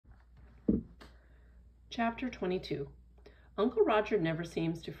Chapter 22. Uncle Roger never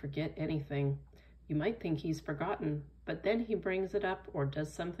seems to forget anything. You might think he's forgotten, but then he brings it up or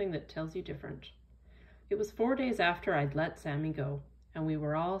does something that tells you different. It was 4 days after I'd let Sammy go, and we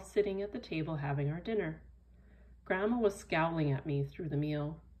were all sitting at the table having our dinner. Grandma was scowling at me through the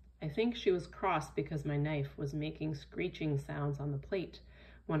meal. I think she was cross because my knife was making screeching sounds on the plate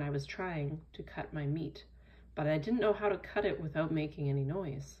when I was trying to cut my meat, but I didn't know how to cut it without making any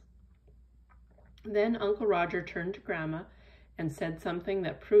noise. Then Uncle Roger turned to Grandma and said something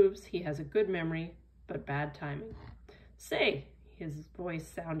that proves he has a good memory, but bad timing. Say, his voice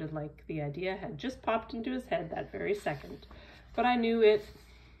sounded like the idea had just popped into his head that very second, but I knew it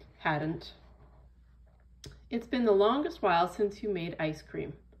hadn't. It's been the longest while since you made ice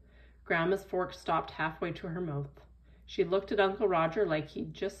cream. Grandma's fork stopped halfway to her mouth. She looked at Uncle Roger like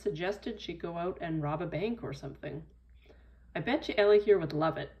he'd just suggested she go out and rob a bank or something. I bet you Ellie here would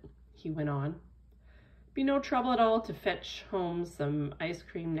love it, he went on. Be no trouble at all to fetch home some ice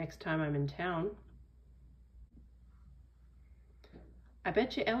cream next time I'm in town. I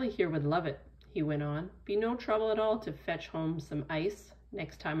bet you Ellie here would love it, he went on. Be no trouble at all to fetch home some ice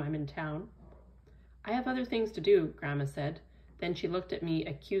next time I'm in town. I have other things to do, Grandma said. Then she looked at me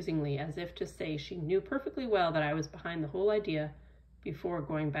accusingly as if to say she knew perfectly well that I was behind the whole idea before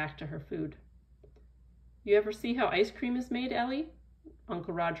going back to her food. You ever see how ice cream is made, Ellie?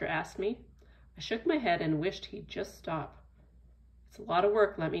 Uncle Roger asked me. I shook my head and wished he'd just stop. It's a lot of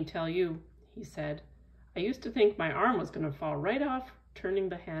work, let me tell you, he said. I used to think my arm was going to fall right off turning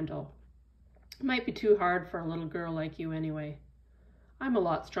the handle. It might be too hard for a little girl like you anyway. I'm a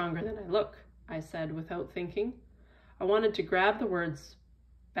lot stronger than I look, I said without thinking. I wanted to grab the words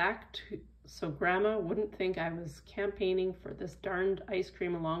back so Grandma wouldn't think I was campaigning for this darned ice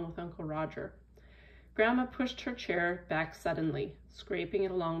cream along with Uncle Roger. Grandma pushed her chair back suddenly, scraping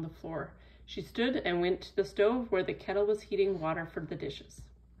it along the floor. She stood and went to the stove where the kettle was heating water for the dishes.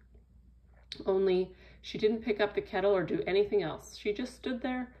 Only she didn't pick up the kettle or do anything else. She just stood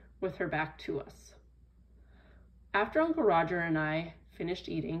there with her back to us. After Uncle Roger and I finished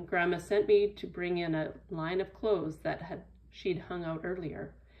eating, Grandma sent me to bring in a line of clothes that she'd hung out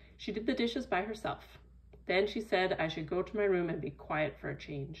earlier. She did the dishes by herself. Then she said I should go to my room and be quiet for a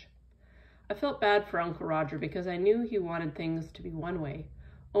change. I felt bad for Uncle Roger because I knew he wanted things to be one way,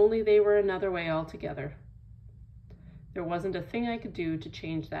 only they were another way altogether. There wasn't a thing I could do to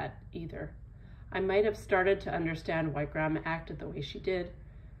change that either. I might have started to understand why Grandma acted the way she did,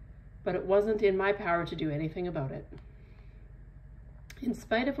 but it wasn't in my power to do anything about it. In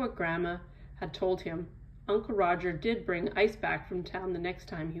spite of what Grandma had told him, Uncle Roger did bring ice back from town the next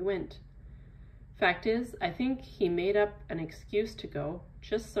time he went. Fact is, I think he made up an excuse to go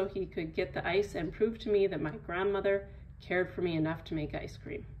just so he could get the ice and prove to me that my grandmother cared for me enough to make ice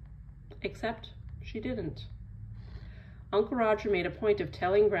cream. Except she didn't. Uncle Roger made a point of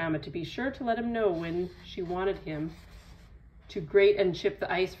telling Grandma to be sure to let him know when she wanted him to grate and chip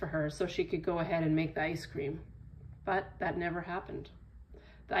the ice for her so she could go ahead and make the ice cream. But that never happened.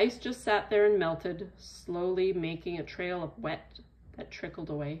 The ice just sat there and melted, slowly making a trail of wet that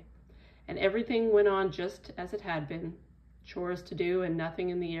trickled away. And everything went on just as it had been. Chores to do and nothing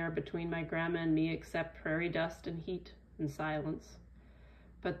in the air between my grandma and me except prairie dust and heat and silence.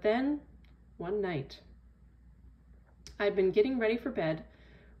 But then, one night, I'd been getting ready for bed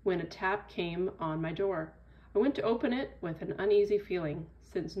when a tap came on my door. I went to open it with an uneasy feeling,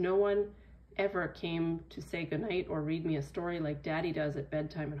 since no one ever came to say goodnight or read me a story like Daddy does at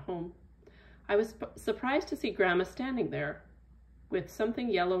bedtime at home. I was surprised to see Grandma standing there with something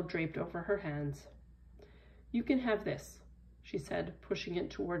yellow draped over her hands. You can have this, she said, pushing it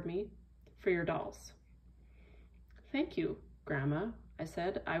toward me, for your dolls. Thank you, Grandma, I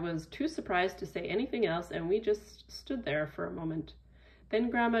said. I was too surprised to say anything else, and we just stood there for a moment. Then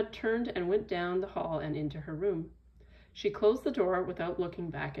Grandma turned and went down the hall and into her room. She closed the door without looking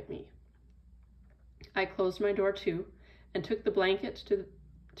back at me. I closed my door too and took the blanket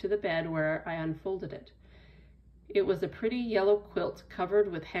to the bed where I unfolded it. It was a pretty yellow quilt covered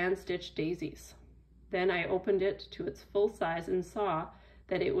with hand-stitched daisies. Then I opened it to its full size and saw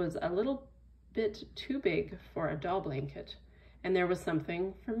that it was a little bit too big for a doll blanket, and there was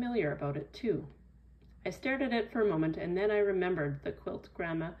something familiar about it too. I stared at it for a moment, and then I remembered the quilt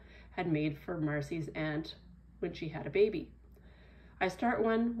Grandma had made for Marcy's aunt when she had a baby. I start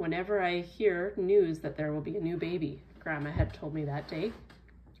one whenever I hear news that there will be a new baby, Grandma had told me that day.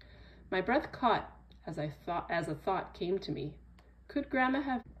 My breath caught as a thought came to me. Could Grandma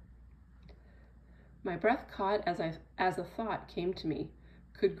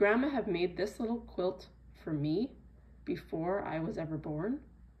have made this little quilt for me before I was ever born?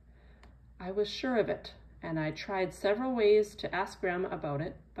 I was sure of it, and I tried several ways to ask Grandma about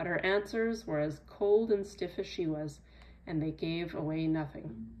it, but her answers were as cold and stiff as she was, and they gave away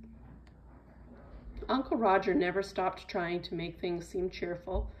nothing. Uncle Roger never stopped trying to make things seem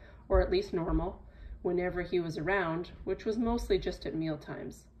cheerful, or at least normal, whenever he was around, which was mostly just at meal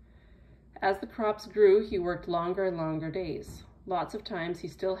times. As the crops grew, he worked longer and longer days. Lots of times he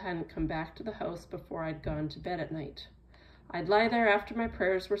still hadn't come back to the house before I'd gone to bed at night. I'd lie there after my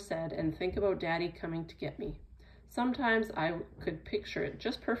prayers were said and think about Daddy coming to get me. Sometimes I could picture it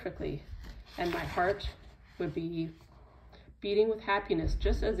just perfectly, and my heart would be beating with happiness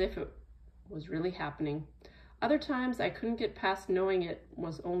just as if it was really happening. Other times I couldn't get past knowing it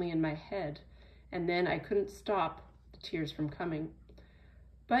was only in my head, and then I couldn't stop the tears from coming.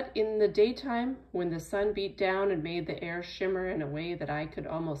 But in the daytime, when the sun beat down and made the air shimmer in a way that I could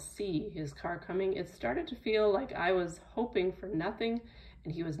almost see his car coming, it started to feel like I was hoping for nothing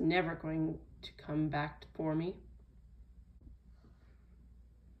and he was never going to come back for me.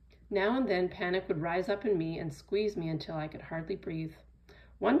 Now and then panic would rise up in me and squeeze me until I could hardly breathe.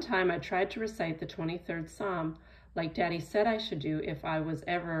 One time I tried to recite the 23rd Psalm like Daddy said I should do if I was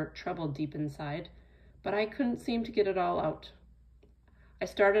ever troubled deep inside, but I couldn't seem to get it all out. I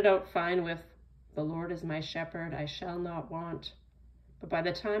started out fine with, "The Lord is my shepherd, I shall not want." But by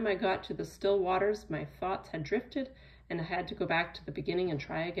the time I got to the still waters, my thoughts had drifted and I had to go back to the beginning and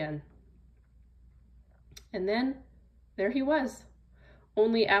try again. And then, there he was.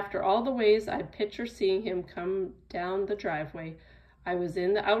 Only after all the ways I'd picture seeing him come down the driveway, I was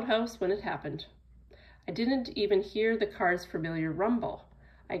in the outhouse when it happened. I didn't even hear the car's familiar rumble.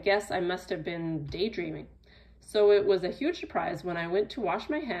 I guess I must have been daydreaming. So it was a huge surprise when I went to wash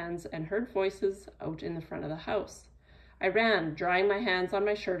my hands and heard voices out in the front of the house. I ran, drying my hands on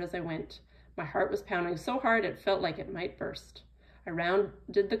my shirt as I went. My heart was pounding so hard it felt like it might burst. I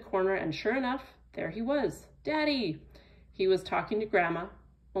rounded the corner and sure enough, there he was. Daddy! He was talking to Grandma,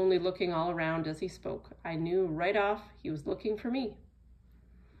 only looking all around as he spoke. I knew right off he was looking for me.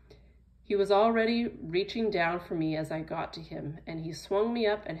 He was already reaching down for me as I got to him, and he swung me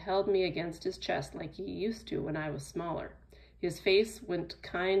up and held me against his chest like he used to when I was smaller. His face went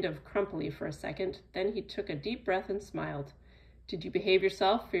kind of crumply for a second, then he took a deep breath and smiled. "Did you behave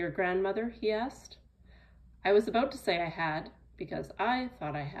yourself for your grandmother?" he asked. I was about to say I had, because I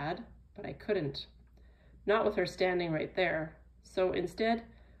thought I had, but I couldn't. Not with her standing right there. So instead,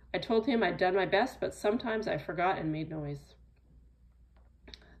 I told him I'd done my best, but sometimes I forgot and made noise.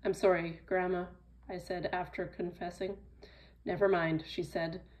 "I'm sorry, Grandma," I said after confessing. "Never mind," she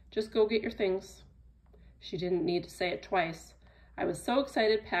said. "Just go get your things." She didn't need to say it twice. I was so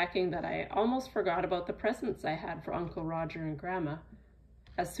excited packing that I almost forgot about the presents I had for Uncle Roger and Grandma.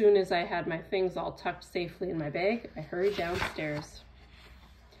 As soon as I had my things all tucked safely in my bag, I hurried downstairs.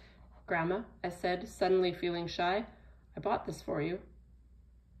 "Grandma," I said, suddenly feeling shy, "I bought this for you."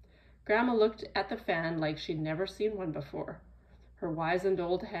 Grandma looked at the fan like she'd never seen one before. Her wizened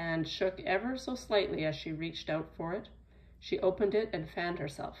old hand shook ever so slightly as she reached out for it. She opened it and fanned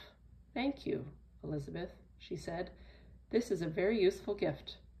herself. "Thank you, Elizabeth," she said. "This is a very useful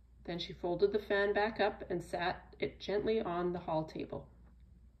gift." Then she folded the fan back up and sat it gently on the hall table.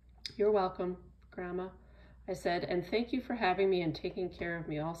 "You're welcome, Grandma," I said, "and thank you for having me and taking care of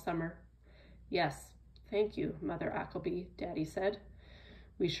me all summer." "Yes, thank you, Mother Appleby," Daddy said.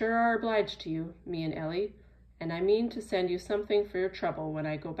 "We sure are obliged to you, me and Ellie, and I mean to send you something for your trouble when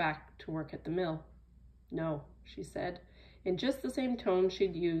I go back to work at the mill." "No," she said, in just the same tone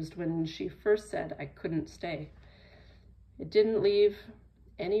she'd used when she first said I couldn't stay. It didn't leave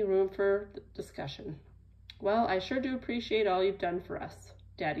any room for discussion. "Well, I sure do appreciate all you've done for us,"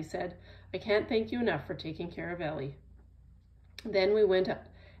 Daddy said. "I can't thank you enough for taking care of Ellie." Then we went up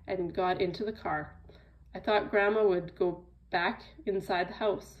and got into the car. I thought Grandma would go back inside the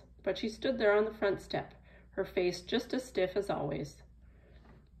house, but she stood there on the front step, her face just as stiff as always.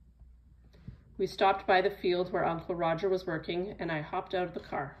 We stopped by the field where Uncle Roger was working, and I hopped out of the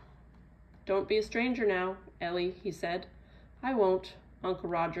car. "Don't be a stranger now, Ellie," he said. "I won't, Uncle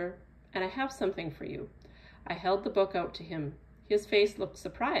Roger, and I have something for you." I held the book out to him. His face looked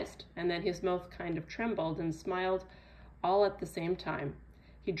surprised, and then his mouth kind of trembled and smiled all at the same time.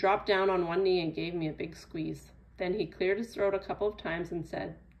 He dropped down on one knee and gave me a big squeeze. Then he cleared his throat a couple of times and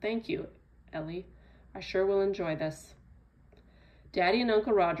said, "Thank you, Ellie. I sure will enjoy this." Daddy and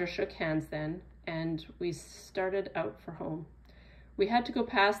Uncle Roger shook hands then, and we started out for home. We had to go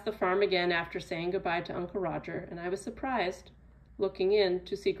past the farm again after saying goodbye to Uncle Roger, and I was surprised, looking in,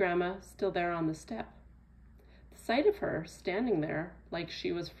 to see Grandma still there on the step. The sight of her standing there, like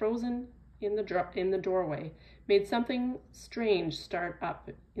she was frozen in the doorway, made something strange start up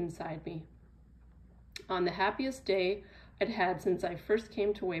inside me. On the happiest day I'd had since I first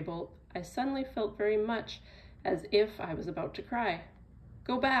came to Waybolt, I suddenly felt very much as if I was about to cry.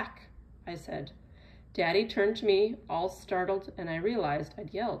 "Go back," I said. Daddy turned to me, all startled, and I realized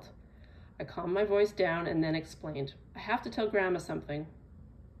I'd yelled. I calmed my voice down and then explained, "I have to tell Grandma something."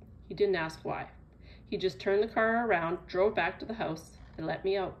 He didn't ask why. He just turned the car around, drove back to the house, and let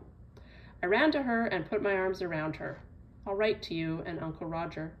me out. I ran to her and put my arms around her. "I'll write to you and Uncle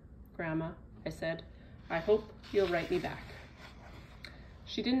Roger, Grandma," I said. "I hope you'll write me back."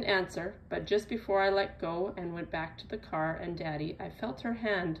 She didn't answer, but just before I let go and went back to the car and Daddy, I felt her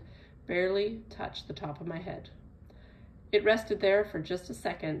hand barely touch the top of my head. It rested there for just a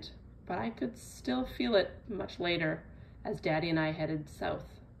second, but I could still feel it much later as Daddy and I headed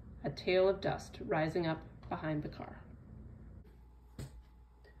south, a tail of dust rising up behind the car.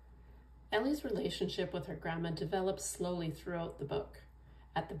 Ellie's relationship with her grandma developed slowly throughout the book.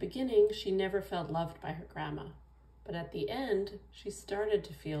 At the beginning, she never felt loved by her grandma, but at the end, she started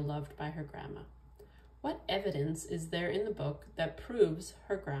to feel loved by her grandma. What evidence is there in the book that proves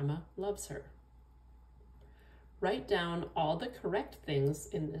her grandma loves her? Write down all the correct things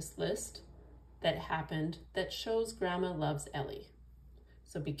in this list that happened that shows Grandma loves Ellie.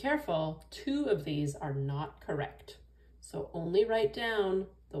 So be careful, 2 of these are not correct. So only write down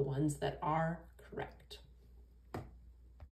the ones that are